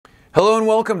Hello and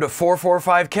welcome to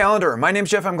 445 Calendar. My name's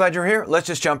Jeff, I'm glad you're here. Let's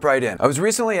just jump right in. I was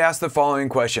recently asked the following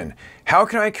question. How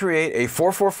can I create a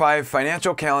 445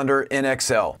 financial calendar in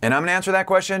Excel? And I'm gonna answer that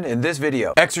question in this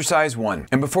video. Exercise 1.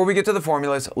 And before we get to the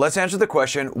formulas, let's answer the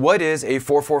question, what is a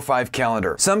 445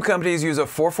 calendar? Some companies use a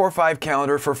 445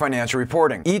 calendar for financial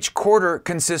reporting. Each quarter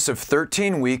consists of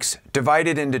 13 weeks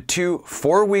divided into 2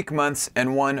 4-week months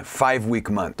and 1 5-week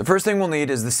month. The first thing we'll need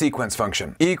is the sequence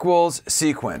function. Equals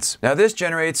sequence. Now this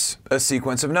generates a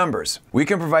sequence of numbers. We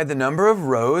can provide the number of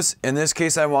rows. In this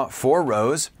case, I want 4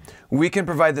 rows. We can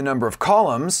provide the number of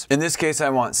columns. In this case, I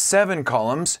want 7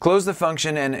 columns. Close the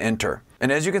function and enter.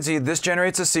 And as you can see, this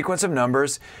generates a sequence of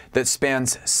numbers that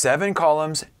spans 7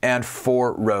 columns and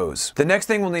 4 rows. The next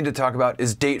thing we'll need to talk about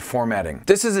is date formatting.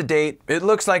 This is a date. It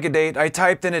looks like a date. I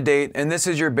typed in a date, and this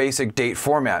is your basic date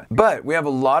format. But we have a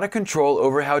lot of control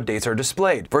over how dates are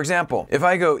displayed. For example, if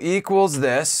I go equals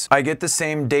this, I get the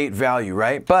same date value,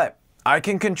 right? But I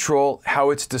can control how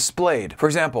it's displayed. For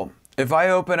example, if I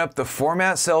open up the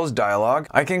Format Cells dialog,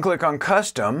 I can click on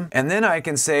Custom, and then I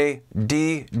can say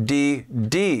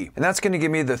DDD. And that's going to give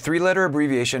me the 3-letter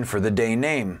abbreviation for the day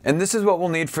name. And this is what we'll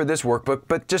need for this workbook,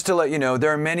 but just to let you know,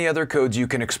 there are many other codes you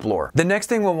can explore. The next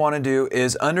thing we'll want to do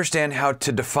is understand how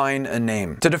to define a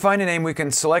name. To define a name, we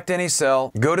can select any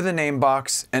cell, go to the name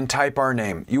box, and type our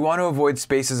name. You want to avoid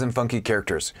spaces and funky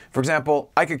characters. For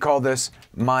example, I could call this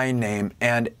my name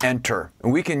and enter.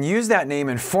 And we can use that name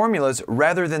in formulas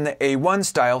rather than the A1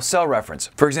 style cell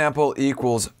reference. For example,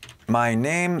 equals my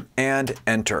name and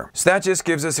enter. So that just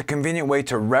gives us a convenient way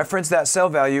to reference that cell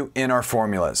value in our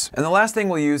formulas. And the last thing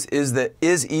we'll use is the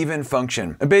ISEVEN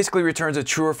function. It basically returns a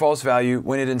true or false value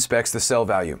when it inspects the cell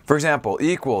value. For example,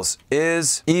 equals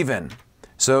ISEVEN.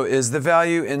 So is the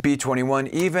value in B21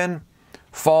 even,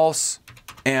 false,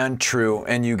 and true,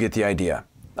 and you get the idea.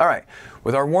 All right,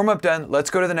 with our warm-up done, let's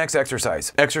go to the next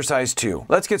exercise. Exercise 2.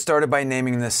 Let's get started by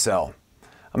naming this cell.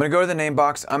 I'm going to go to the name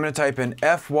box. I'm going to type in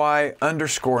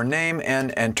FY_name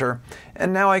and enter.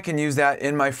 And now I can use that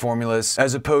in my formulas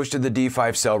as opposed to the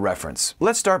D5 cell reference.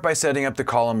 Let's start by setting up the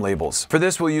column labels. For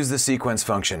this, we'll use the sequence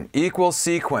function. Equals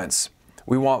sequence.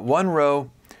 We want 1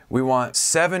 row, we want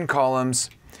 7 columns,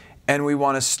 and we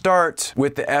want to start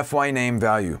with the FY name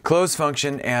value. Close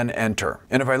function and enter.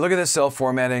 And if I look at the cell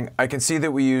formatting, I can see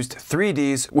that we used 3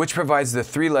 Ds, which provides the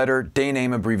 3-letter day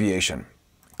name abbreviation.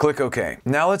 Click OK.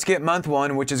 Now let's get month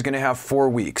 1, which is going to have 4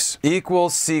 weeks.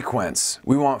 Equals sequence.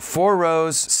 We want 4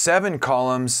 rows, 7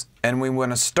 columns, and we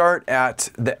want to start at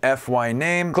the FY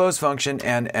name, close function,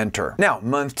 and enter. Now,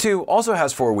 month 2 also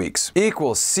has 4 weeks.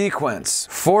 Equals sequence.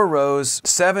 4 rows,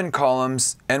 7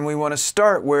 columns, and we want to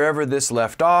start wherever this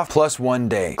left off, plus 1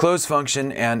 day. Close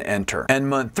function and enter. And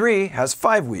month 3 has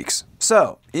 5 weeks.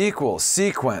 So, equals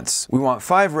sequence. We want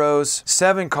 5 rows,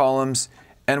 7 columns,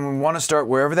 and we want to start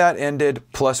wherever that ended,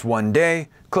 plus 1 day,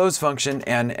 close function,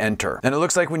 and enter. And it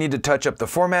looks like we need to touch up the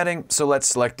formatting, so let's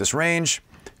select this range.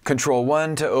 Control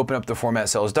 1 to open up the Format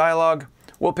Cells dialog.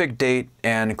 We'll pick date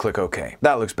and click OK.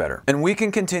 That looks better. And we can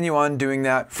continue on doing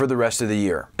that for the rest of the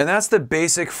year. And that's the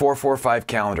basic 445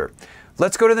 calendar.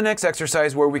 Let's go to the next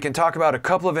exercise where we can talk about a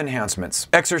couple of enhancements.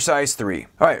 Exercise 3.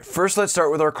 All right, first let's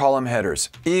start with our column headers.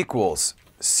 Equals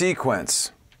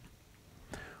sequence.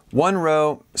 1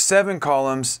 row, 7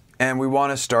 columns, and we want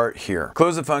to start here.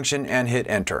 Close the function and hit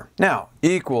enter. Now,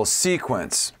 equals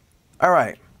sequence. All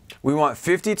right, we want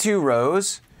 52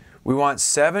 rows, we want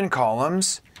 7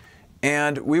 columns,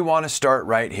 and we want to start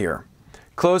right here.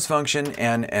 Close function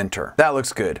and enter. That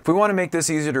looks good. If we want to make this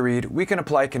easier to read, we can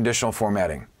apply conditional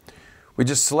formatting. We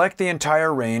just select the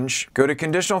entire range, go to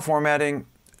conditional formatting,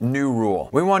 new rule.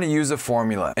 We want to use a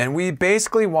formula, and we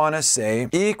basically want to say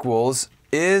equals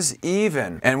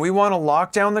ISEVEN, and we want to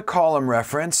lock down the column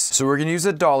reference, so we're going to use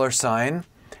a $,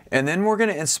 and then we're going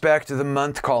to inspect the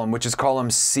month column, which is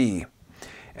column C,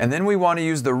 and then we want to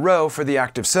use the row for the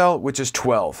active cell, which is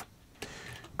 12.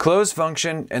 Close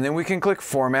function, and then we can click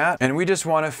format, and we just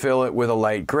want to fill it with a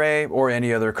light gray or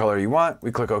any other color you want.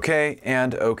 We click OK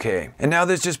and OK. And now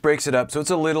this just breaks it up so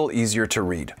it's a little easier to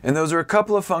read. And those are a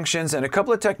couple of functions and a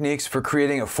couple of techniques for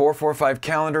creating a 445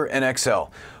 calendar in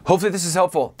Excel. Hopefully this is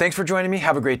helpful. Thanks for joining me.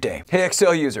 Have a great day. Hey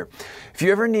Excel user, if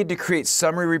you ever need to create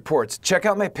summary reports, check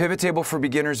out my Pivot Table for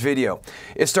Beginners video.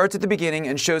 It starts at the beginning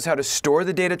and shows how to store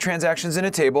the data transactions in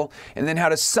a table and then how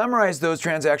to summarize those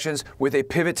transactions with a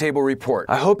pivot table report.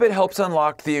 I hope it helps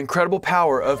unlock the incredible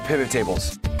power of pivot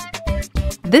tables.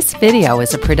 This video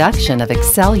is a production of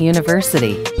Excel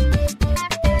University.